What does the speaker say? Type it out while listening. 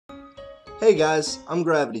Hey guys, I'm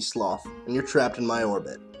Gravity Sloth, and you're trapped in my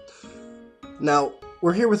orbit. Now,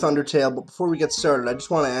 we're here with Undertale, but before we get started, I just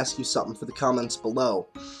want to ask you something for the comments below.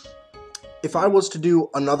 If I was to do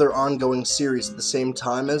another ongoing series at the same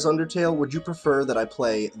time as Undertale, would you prefer that I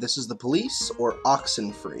play This Is the Police or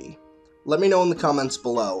Oxenfree? Let me know in the comments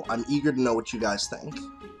below. I'm eager to know what you guys think.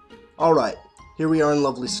 Alright, here we are in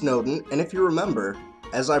lovely Snowden, and if you remember,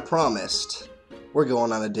 as I promised, we're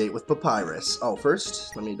going on a date with Papyrus. Oh,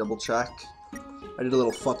 first, let me double check. I did a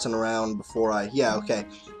little futzing around before yeah, okay.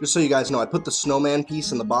 Just so you guys know, I put the snowman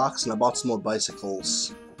piece in the box, and I bought some more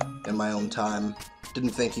bicycles in my own time. Didn't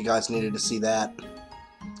think you guys needed to see that.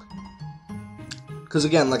 Because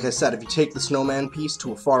again, like I said, if you take the snowman piece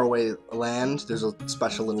to a faraway land, there's a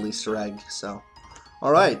special little Easter egg, so.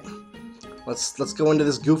 Alright, let's go into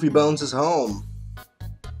this Goofy Bones' home.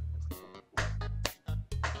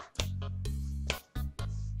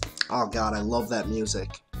 Oh god, I love that music.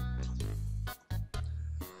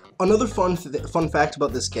 Another fun fact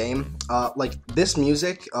about this game, like this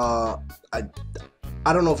music, I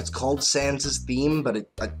don't know if it's called Sans' theme, but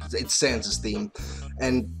it's Sans' theme.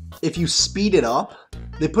 And if you speed it up,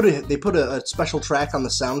 they put a special track on the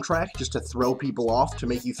soundtrack just to throw people off, to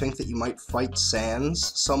make you think that you might fight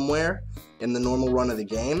Sans somewhere in the normal run of the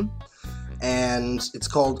game. And it's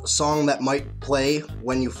called Song That Might Play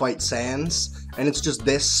When You Fight Sans, and it's just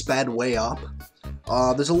this sped way up.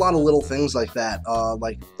 There's a lot of little things like that.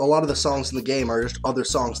 Like, a lot of the songs in the game are just other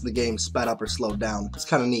songs in the game sped up or slowed down. It's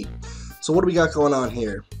kind of neat. So what do we got going on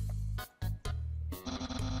here?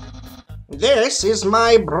 This is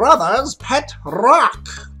my brother's pet rock.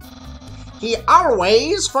 He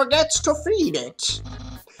always forgets to feed it.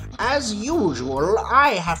 As usual,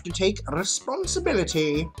 I have to take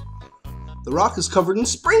responsibility. The rock is covered in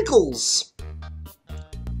sprinkles.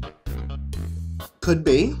 Could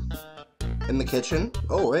be. In the kitchen.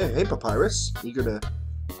 Oh, hey, Papyrus. Eager to...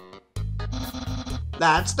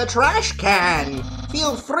 That's the trash can.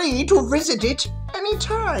 Feel free to visit it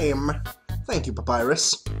anytime. Thank you,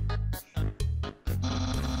 Papyrus.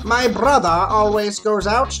 My brother always goes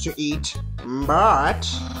out to eat, but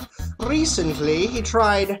recently he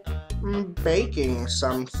tried baking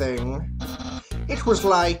something. It was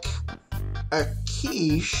like a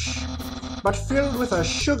quiche, but filled with a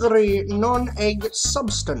sugary, non-egg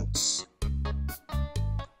substance.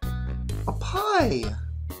 A pie!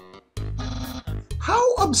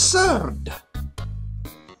 How absurd!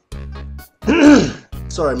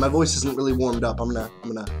 Sorry, my voice isn't really warmed up. I'm gonna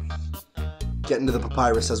get into the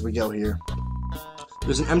Papyrus as we go here.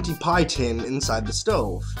 There's an empty pie tin inside the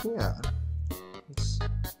stove. Yeah. Let's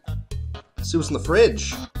see what's in the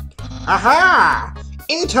fridge. Aha!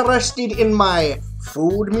 Interested in my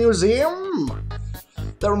food museum?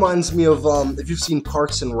 That reminds me of, if you've seen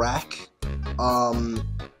Parks and Rec,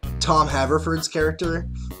 Tom Haverford's character,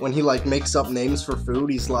 when he, like, makes up names for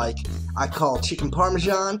food, he's like, I call chicken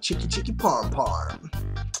parmesan, chicky parm parm.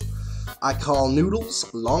 I call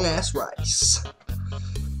noodles long-ass rice.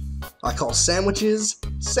 I call sandwiches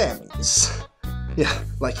Sammys. Yeah,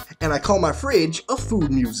 like, and I call my fridge a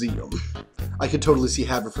food museum. I could totally see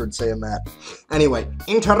Haverford saying that. Anyway,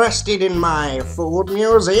 interested in my food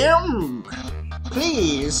museum?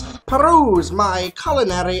 Please peruse my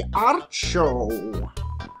culinary art show.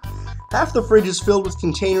 Half the fridge is filled with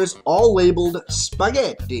containers all labeled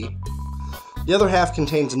spaghetti. The other half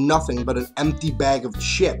contains nothing but an empty bag of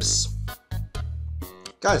chips.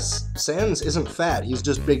 Guys, Sans isn't fat, he's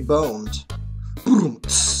just big boned.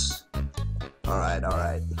 Alright.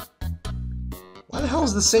 Why the hell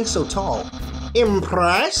is the sink so tall?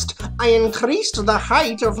 Impressed? I increased the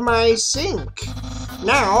height of my sink.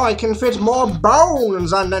 Now I can fit more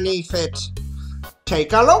bones underneath it.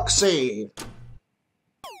 Take a look-see.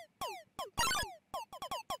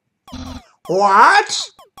 What?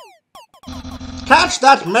 Catch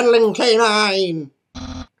that meddling canine!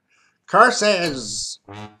 Curses!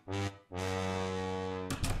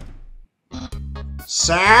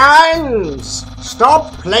 Sans!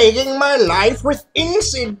 Stop plaguing my life with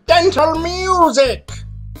incidental music!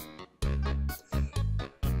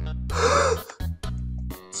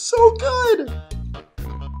 So good!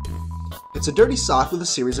 It's a dirty sock with a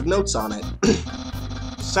series of notes on it.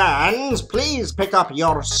 Sans, please pick up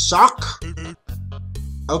your sock.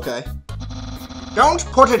 Okay. Don't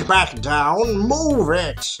put it back down, move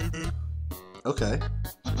it. Okay.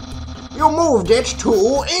 You moved it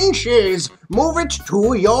 2 inches. Move it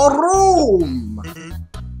to your room.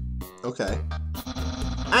 Okay.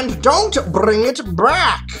 And don't bring it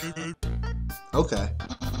back. Okay.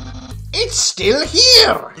 It's still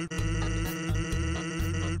here.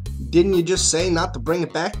 Didn't you just say not to bring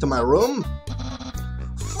it back to my room?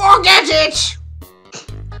 Fuck Forget it!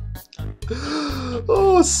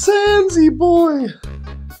 Oh, Sansy boy!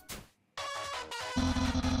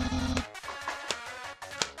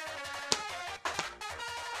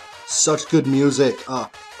 Such good music. Oh,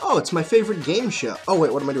 it's my favorite game show. Oh,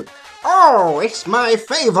 wait, what am I doing? Oh, it's my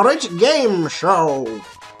favorite game show.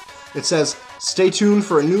 It says, stay tuned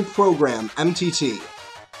for a new program, MTT.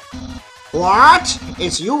 What?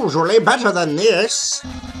 It's usually better than this.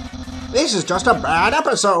 This is just a bad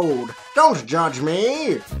episode. Don't judge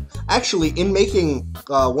me. Actually, in making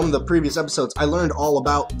one of the previous episodes, I learned all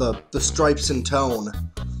about the stripes and tone.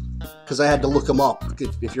 Because I had to look them up.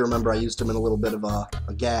 If you remember, I used them in a little bit of a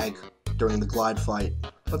gag during the glide fight.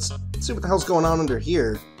 Let's see what the hell's going on under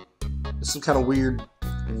here. There's some kind of weird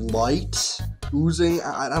light oozing.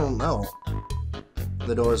 I don't know.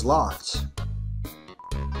 The door's locked.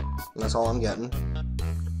 And that's all I'm getting.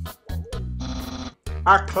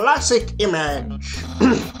 A classic image.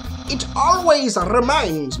 It always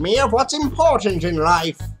reminds me of what's important in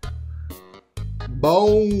life.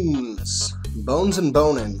 Bones. Bones and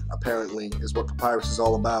boning, apparently, is what Papyrus is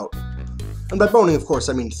all about. And by boning, of course,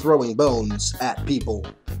 I mean throwing bones at people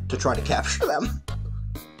to try to capture them.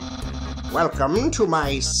 Welcome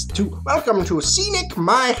to scenic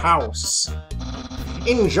my house.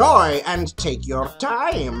 Enjoy and take your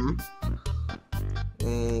time.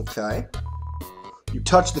 Okay. You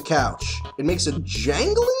touch the couch. It makes a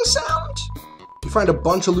jangling sound? You find a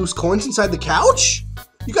bunch of loose coins inside the couch?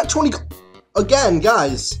 You got 20 Again,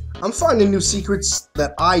 guys, I'm finding new secrets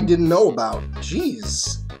that I didn't know about.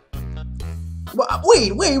 Jeez.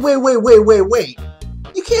 Wait.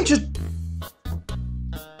 You can't just...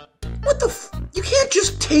 What the f... You can't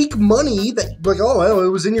just take money that... Like, oh, well, it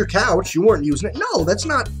was in your couch, you weren't using it. No, that's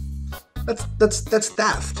not... That's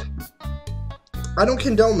theft. I don't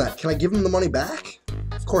condone that. Can I give him the money back?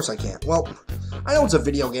 Of course I can't. Well, I know it's a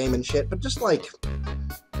video game and shit, but just like...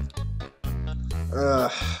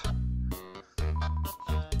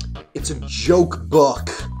 It's a joke book.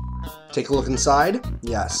 Take a look inside.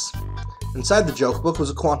 Yes. Inside the joke book was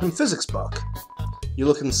a quantum physics book. You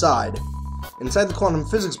look inside. Inside the quantum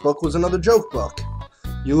physics book was another joke book.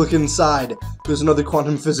 You look inside. There's another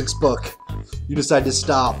quantum physics book. You decide to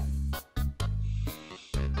stop.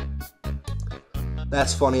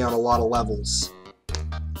 That's funny on a lot of levels.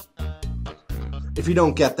 If you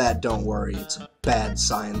don't get that, don't worry. It's a bad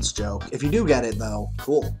science joke. If you do get it, though,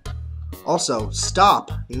 cool. Also,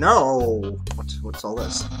 stop. No. What's all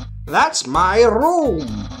this? That's my room.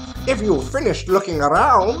 If you finished looking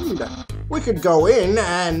around, we could go in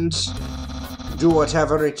and do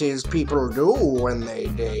whatever it is people do when they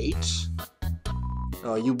date.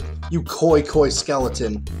 Oh, you coy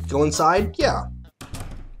skeleton. Go inside? Yeah.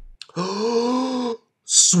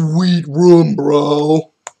 Sweet room,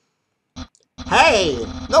 bro. Hey,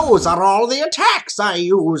 those are all the attacks I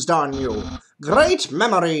used on you. Great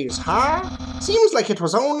memories, huh? Seems like it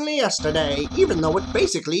was only yesterday, even though it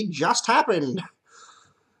basically just happened.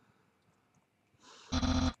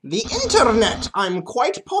 The internet! I'm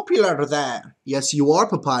quite popular there. Yes, you are,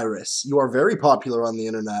 Papyrus. You are very popular on the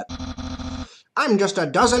internet. I'm just a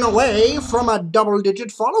dozen away from a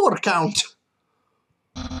double-digit follower count.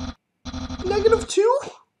 -2?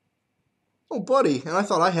 Oh, buddy. And I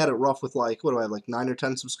thought I had it rough with, like, what do I have, like 9 or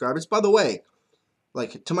 10 subscribers? By the way,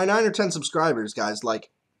 like, to my 9 or 10 subscribers, guys, like,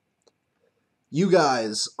 you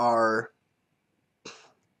guys are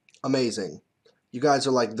amazing. You guys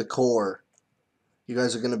are, like, the core. You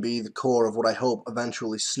guys are going to be the core of what I hope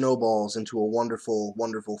eventually snowballs into a wonderful,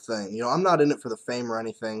 wonderful thing. You know, I'm not in it for the fame or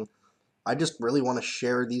anything. I just really want to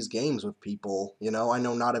share these games with people. You know, I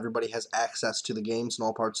know not everybody has access to the games in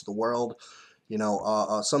all parts of the world. You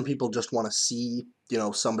know, some people just want to see, you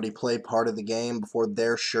know, somebody play part of the game before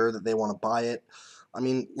they're sure that they want to buy it. I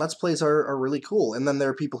mean, Let's Plays are really cool. And then there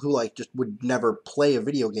are people who, like, just would never play a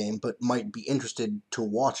video game but might be interested to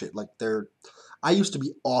watch it. Like, I used to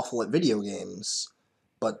be awful at video games,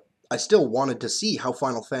 but I still wanted to see how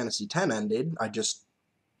Final Fantasy X ended. I just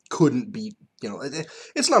couldn't beat, you know,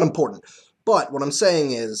 it's not important. But what I'm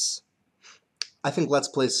saying is, I think Let's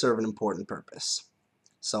Plays serve an important purpose.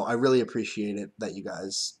 So I really appreciate it that you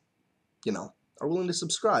guys, you know, are willing to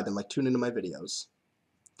subscribe and, like, tune into my videos.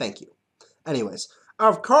 Thank you. Anyways,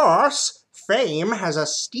 of course, fame has a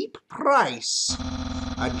steep price.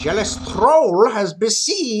 A jealous troll has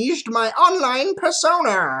besieged my online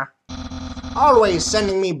persona, always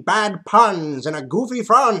sending me bad puns and a goofy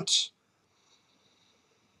font.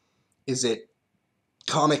 Is it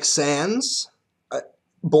Comic Sans?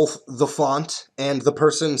 Both the font and the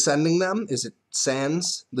person sending them? Is it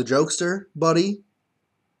Sans, the jokester, buddy?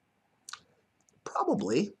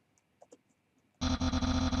 Probably.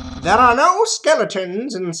 There are no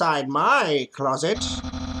skeletons inside my closet.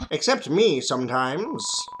 Except me, sometimes.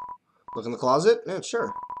 Look in the closet? Yeah,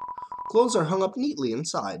 sure. Clothes are hung up neatly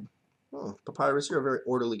inside. Oh, Papyrus, you're a very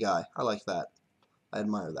orderly guy. I like that. I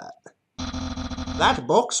admire that. That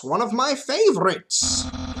book's one of my favorites.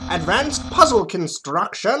 Advanced puzzle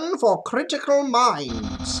construction for critical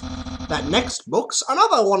minds. That next book's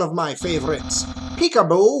another one of my favorites.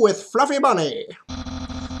 Peekaboo with Fluffy Bunny.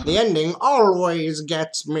 The ending always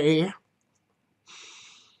gets me.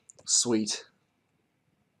 Sweet.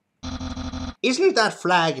 Isn't that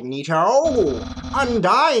flag neato?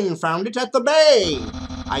 Undyne found it at the bay.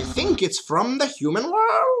 I think it's from the human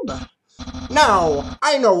world. Now,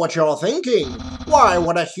 I know what you're thinking. Why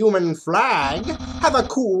would a human flag have a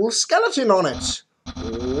cool skeleton on it?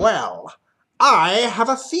 Well, I have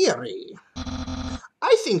a theory.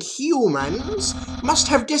 I think humans must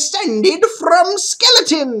have descended from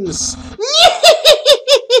skeletons.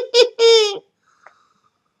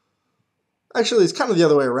 Actually, it's kind of the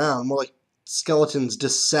other way around. More like skeletons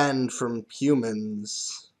descend from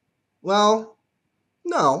humans. Well,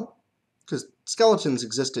 no. Because skeletons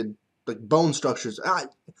existed, like bone structures.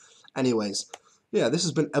 Anyways, yeah, this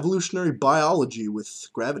has been evolutionary biology with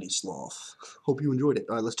Gravity Sloth. Hope you enjoyed it.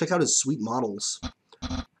 Alright, let's check out his sweet models.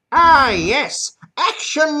 Ah, yes,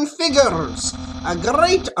 action figures. A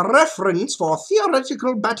great reference for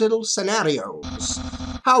theoretical battle scenarios.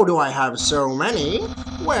 How do I have so many?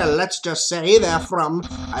 Well, let's just say they're from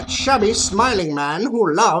a chubby smiling man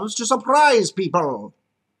who loves to surprise people.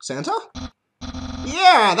 Santa?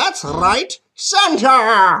 Yeah, that's right,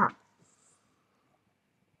 Santa!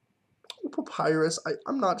 Oh, Papyrus,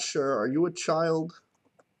 I'm not sure. Are you a child?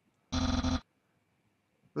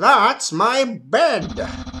 That's my bed.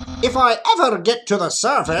 If I ever get to the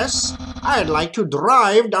surface, I'd like to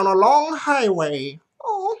drive down a long highway.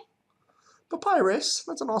 Oh, Papyrus,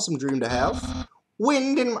 that's an awesome dream to have.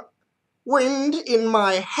 Wind in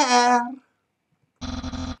my hair.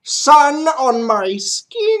 Sun on my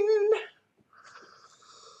skin.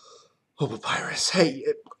 Oh, Papyrus, hey,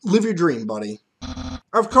 live your dream, buddy.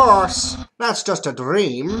 Of course, that's just a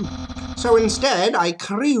dream. So instead, I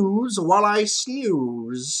cruise while I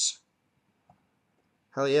snooze.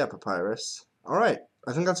 Hell yeah, Papyrus. Alright,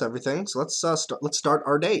 I think that's everything. So let's start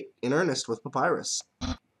our date in earnest with Papyrus.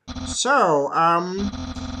 So,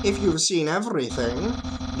 if you've seen everything,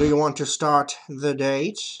 do you want to start the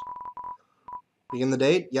date? Begin the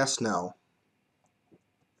date? Yes, no.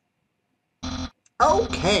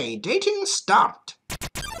 Okay, dating stopped.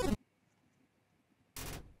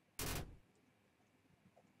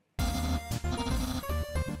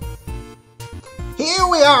 Here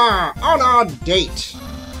we are, on our date.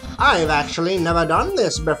 I've actually never done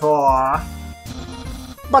this before.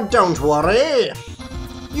 But don't worry.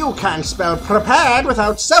 You can't spell prepared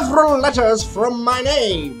without several letters from my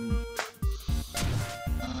name.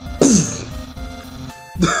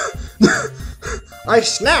 I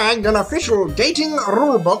snagged an official dating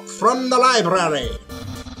rulebook from the library.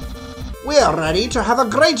 We're ready to have a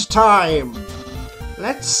great time.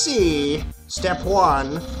 Let's see. Step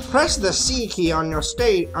 1. Press the C key on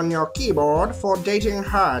your keyboard for dating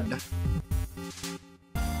HUD.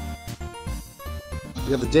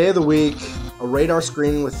 We have the day of the week, a radar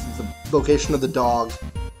screen with the location of the dog,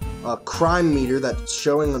 a crime meter that's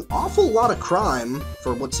showing an awful lot of crime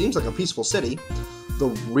for what seems like a peaceful city, the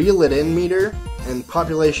reel it in meter, and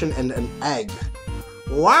population, and an egg.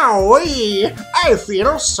 Wowee! I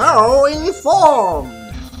feel so informed!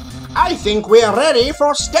 I think we're ready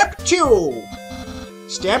for step 2.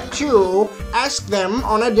 Step 2, ask them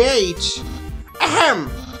on a date. Ahem!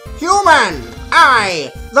 Human!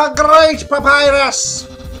 I, the Great Papyrus,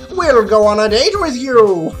 will go on a date with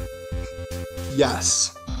you!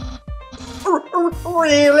 Yes.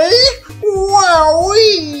 Really?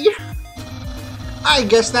 Wowee! I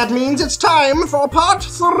guess that means it's time for part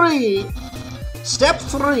 3. Step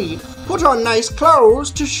 3, put on nice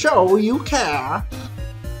clothes to show you care.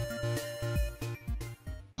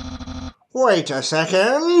 Wait a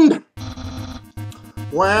second.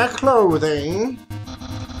 Wear clothing.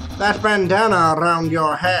 That bandana around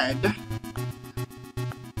your head.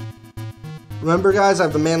 Remember, guys, I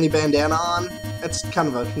have the manly bandana on. It's kind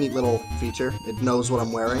of a neat little feature. It knows what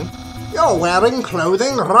I'm wearing. You're wearing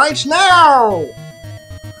clothing right now!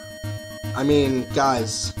 I mean,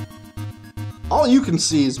 guys, all you can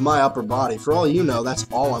see is my upper body. For all you know, that's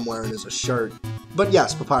all I'm wearing is a shirt. But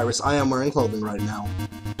yes, Papyrus, I am wearing clothing right now.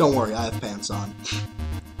 Don't worry, I have pants on.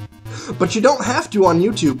 But you don't have to on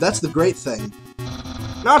YouTube, that's the great thing.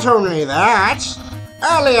 Not only that,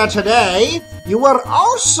 earlier today, you were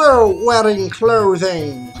also wearing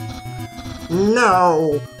clothing.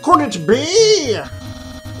 No, could it be?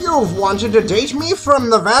 You've wanted to date me from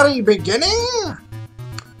the very beginning?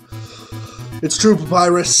 It's true,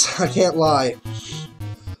 Papyrus. I can't lie.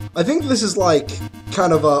 I think this is like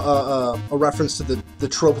kind of a reference to the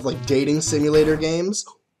trope of like dating simulator games.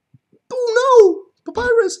 Oh no!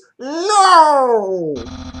 Papyrus! No!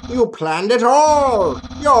 You planned it all!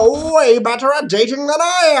 You're way better at dating than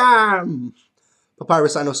I am!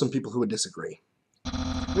 Papyrus, I know some people who would disagree.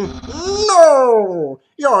 No!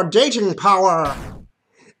 Your dating power!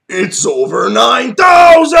 It's over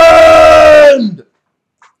 9,000!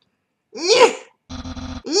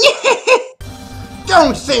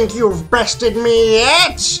 Don't think you've bested me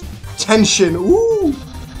yet! Tension, ooh!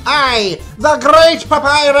 I, the Great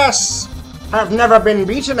Papyrus, have never been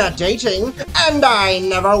beaten at dating, and I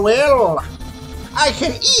never will. I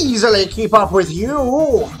can easily keep up with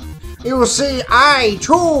you. You see, I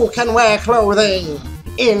too can wear clothing.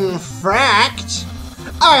 In fact,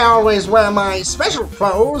 I always wear my special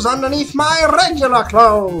clothes underneath my regular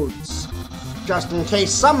clothes, just in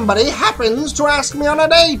case somebody happens to ask me on a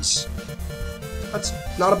date. That's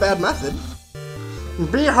not a bad method.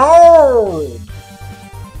 Behold!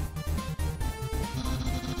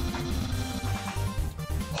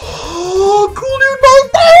 Oh, Cool Dude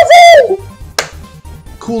 9000!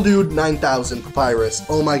 Cool Dude 9000 Papyrus.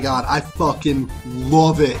 Oh my god, I fucking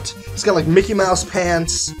love it. He's got like Mickey Mouse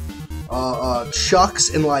pants, chucks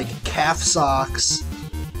and like calf socks,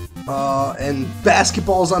 and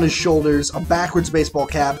basketballs on his shoulders, a backwards baseball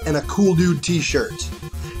cap, and a Cool Dude t-shirt.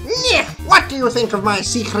 What do you think of my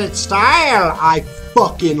secret style? I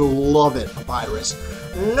fucking love it, Papyrus.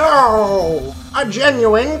 No! A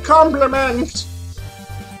genuine compliment!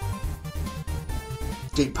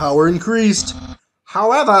 Gate power increased.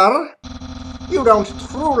 However, you don't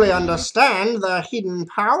truly understand the hidden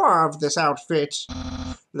power of this outfit.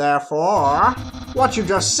 Therefore, what you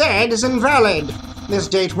just said is invalid. This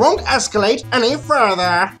date won't escalate any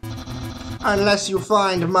further. Unless you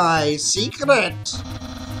find my secret.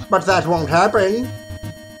 But that won't happen.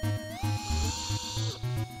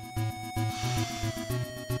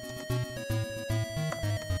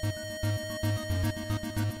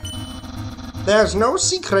 There's no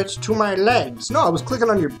secret to my legs. No, I was clicking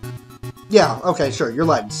on your... Yeah, okay, sure, your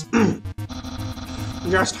legs.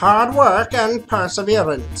 Just hard work and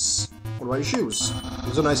perseverance. What about your shoes?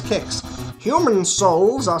 Those are nice kicks. Human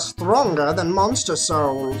souls are stronger than monster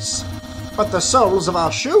souls. But the soles of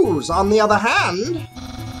our shoes, on the other hand,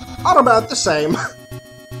 are about the same.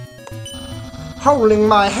 Holding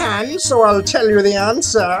my hand, so I'll tell you the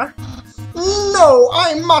answer. No,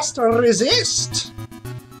 I must resist.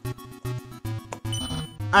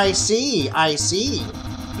 I see, I see.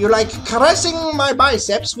 You like caressing my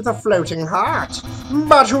biceps with a floating heart.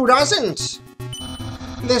 But who doesn't?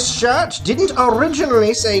 This shirt didn't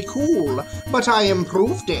originally say cool, but I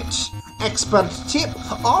improved it. Expert tip,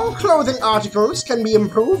 all clothing articles can be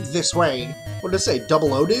improved this way. What did it say,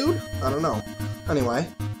 00, dude? I don't know. Anyway,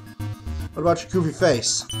 what about your goofy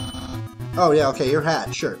face? Oh yeah, okay, your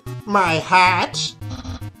hat, sure. My hat?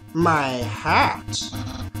 My hat?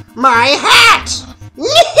 My hat!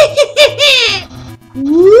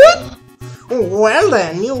 What? Well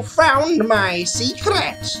then, you found my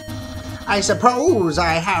secret. I suppose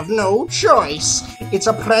I have no choice. It's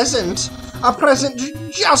a present. A present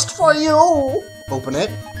just for you. Open it.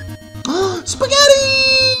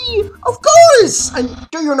 Spaghetti! Of course! And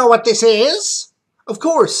do you know what this is? Of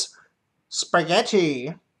course.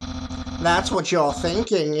 Spaghetti. That's what you're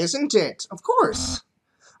thinking, isn't it? Of course.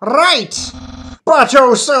 Right! But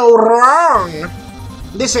oh so wrong!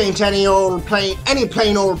 This ain't any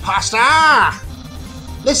plain old pasta!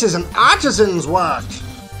 This is an artisan's work!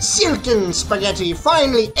 Silken spaghetti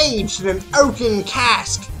finely aged in an oaken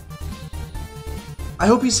cask! I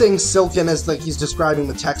hope he's saying silken as like he's describing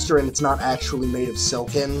the texture and it's not actually made of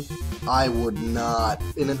silken. I would not.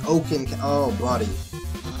 In an oaken oh, buddy.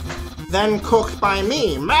 Then cooked by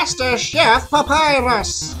me, Master Chef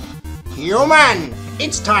Papyrus! Human,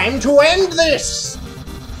 it's time to end this!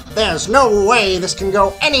 There's no way this can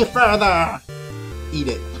go any further! Eat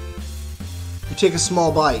it. You take a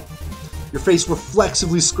small bite. Your face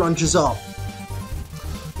reflexively scrunches up.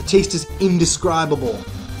 The taste is indescribable.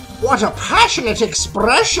 What a passionate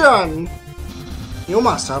expression! You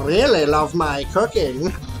must really love my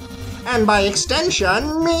cooking. And by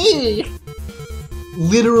extension, me!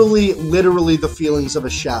 Literally the feelings of a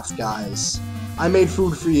chef, guys. I made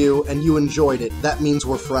food for you, and you enjoyed it. That means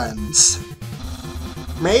we're friends.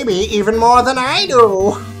 Maybe even more than I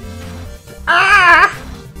do. Ah!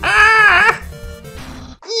 Ah!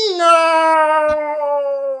 No!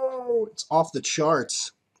 It's off the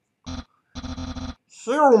charts.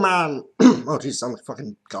 Human! Oh, geez, sound like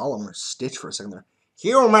fucking Gollum or Stitch for a second there.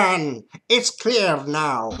 Human! It's clear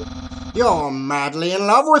now. You're madly in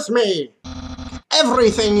love with me.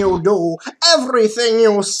 Everything you do, everything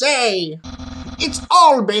you say, it's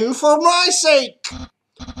all been for my sake.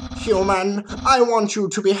 Human, I want you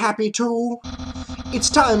to be happy too. It's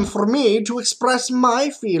time for me to express my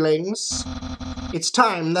feelings. It's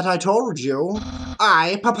time that I told you.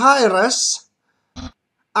 I, Papyrus,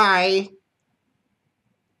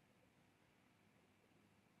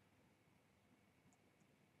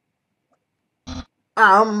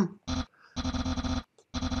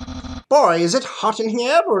 boy, is it hot in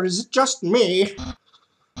here, or is it just me?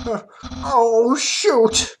 Oh,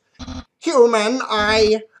 shoot. Human,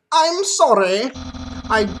 I'm sorry.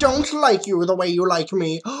 I don't like you the way you like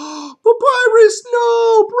me. Papyrus,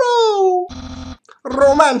 no, bro!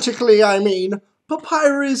 Romantically, I mean.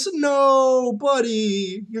 Papyrus, no,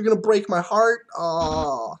 buddy. You're gonna break my heart?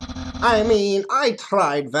 Aw. I mean, I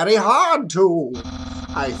tried very hard to.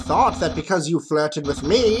 I thought that because you flirted with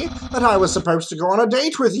me, that I was supposed to go on a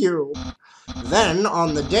date with you. Then,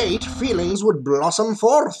 on the date, feelings would blossom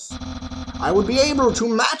forth. I would be able to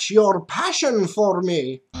match your passion for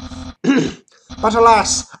me. But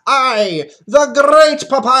alas, I, the Great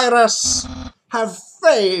Papyrus, have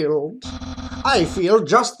failed. I feel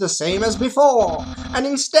just the same as before, and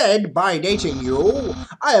instead, by dating you,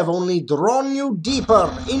 I have only drawn you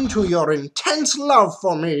deeper into your intense love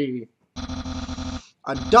for me.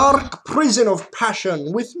 A dark prison of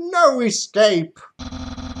passion with no escape.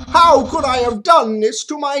 How could I have done this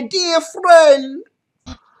to my dear friend?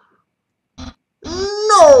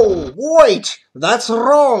 No! Wait! That's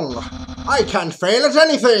wrong! I can't fail at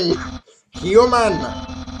anything! Human,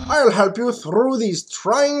 I'll help you through these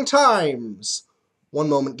trying times. One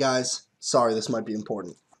moment, guys. Sorry, this might be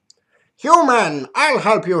important. Human, I'll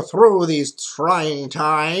help you through these trying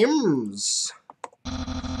times.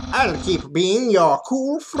 I'll keep being your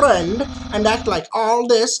cool friend and act like all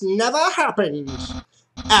this never happened.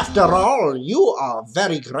 After all, you are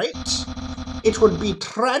very great. It would be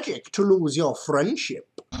tragic to lose your friendship.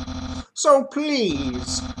 So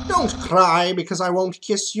please, don't cry because I won't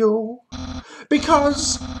kiss you.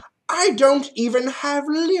 Because I don't even have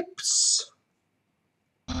lips.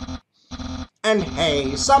 And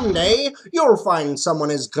hey, someday you'll find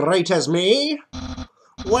someone as great as me.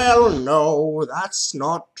 Well, no, that's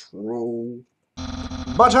not true.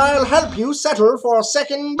 But I'll help you settle for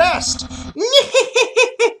second best.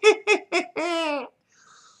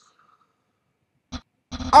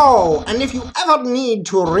 Oh, and if you ever need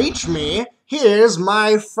to reach me, here's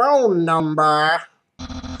my phone number.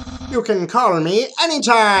 You can call me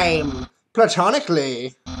anytime,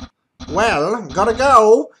 platonically. Well, gotta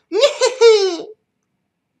go.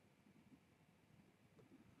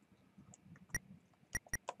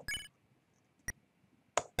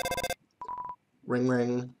 Ring,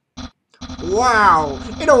 ring. Wow,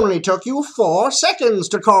 it only took you 4 seconds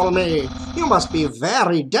to call me. You must be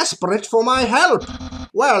very desperate for my help.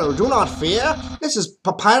 Well, do not fear. This is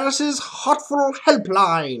Papyrus's Hotful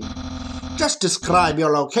Helpline. Just describe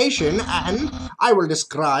your location, and I will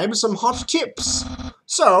describe some hot tips.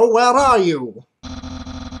 So, where are you?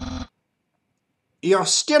 You're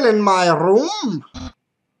still in my room?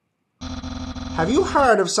 Have you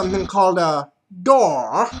heard of something called a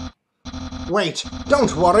door? Wait,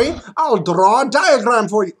 don't worry. I'll draw a diagram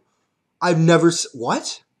for you. I've never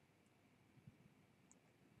what?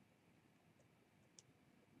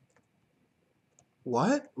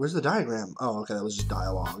 What? Where's the diagram? Oh, okay, that was just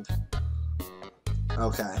dialogue.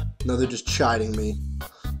 Okay. No, they're just chiding me.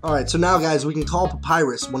 Alright, so now, guys, we can call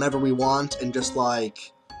Papyrus whenever we want and just,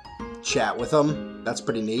 like, chat with him. That's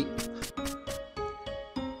pretty neat.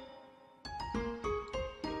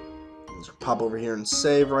 Let's pop over here and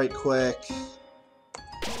save right quick.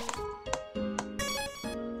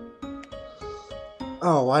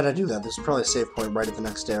 Oh, why'd I do that? There's probably a save point right at the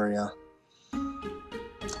next area.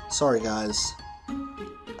 Sorry, guys.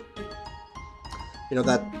 You know,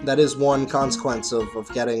 that is one consequence of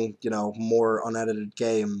getting, you know, more unedited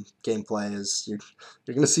gameplay is you're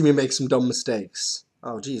gonna see me make some dumb mistakes.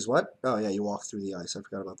 Oh, geez, what? Oh, yeah, you walk through the ice. I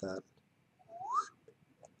forgot about that.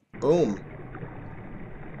 Boom.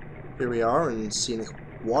 Here we are in Scenic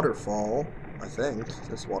Waterfall, I think.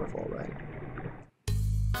 This waterfall, right?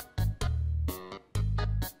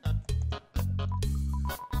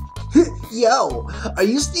 Yo, are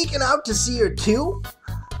you sneaking out to see her too?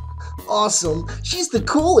 Awesome. She's the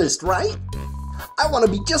coolest, right? I want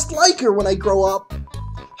to be just like her when I grow up.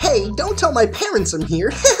 Hey, don't tell my parents I'm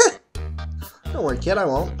here. Don't worry, kid, I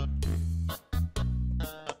won't.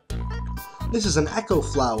 This is an echo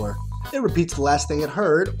flower. It repeats the last thing it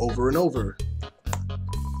heard over and over.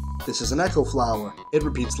 This is an echo flower. It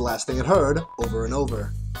repeats the last thing it heard over and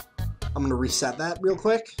over. I'm gonna reset that real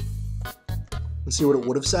quick and see what it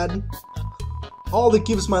would have said. All that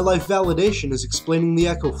gives my life validation is explaining the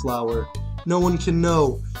echo flower. No one can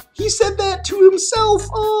know. He said that to himself!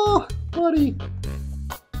 Oh, buddy.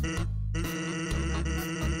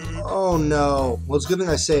 Oh no. Well, it's a good thing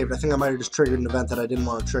I saved. I think I might have just triggered an event that I didn't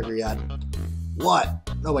want to trigger yet. What?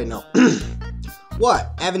 Oh wait, no.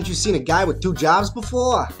 What? Haven't you seen a guy with 2 jobs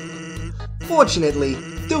before? Fortunately,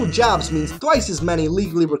 2 jobs means twice as many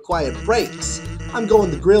legally required breaks. I'm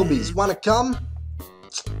going to Grillby's. Wanna come?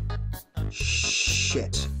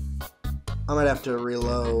 Shit. I might have to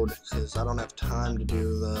reload, because I don't have time to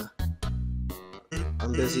do the...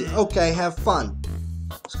 I'm busy. Okay, have fun.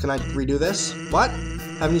 So can I redo this? What?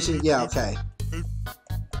 Haven't you seen... Yeah, okay.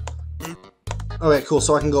 Okay, cool,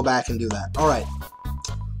 so I can go back and do that. Alright.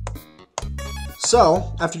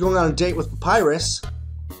 So, after going on a date with Papyrus,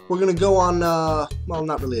 we're gonna go on, well,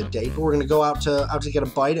 not really a date, but we're gonna go out to get a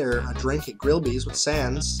bite or a drink at Grillby's with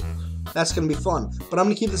Sans. That's gonna be fun. But I'm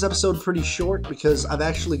gonna keep this episode pretty short because I've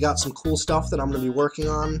actually got some cool stuff that I'm gonna be working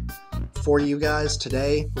on for you guys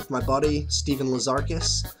today with my buddy, Steven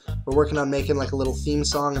Lazarkis. We're working on making like a little theme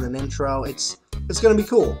song and an intro. It's gonna be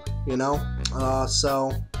cool, you know?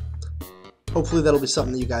 So, hopefully that'll be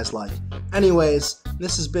something that you guys like. Anyways,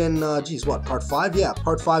 this has been, geez, what, part 5? Yeah,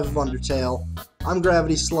 part 5 of Undertale. I'm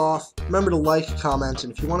Gravity Sloth. Remember to like, comment,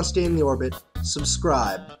 and if you want to stay in the orbit,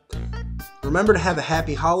 subscribe. Remember to have a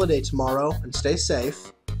happy holiday tomorrow, and stay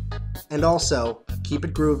safe. And also, keep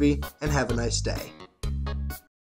it groovy, and have a nice day.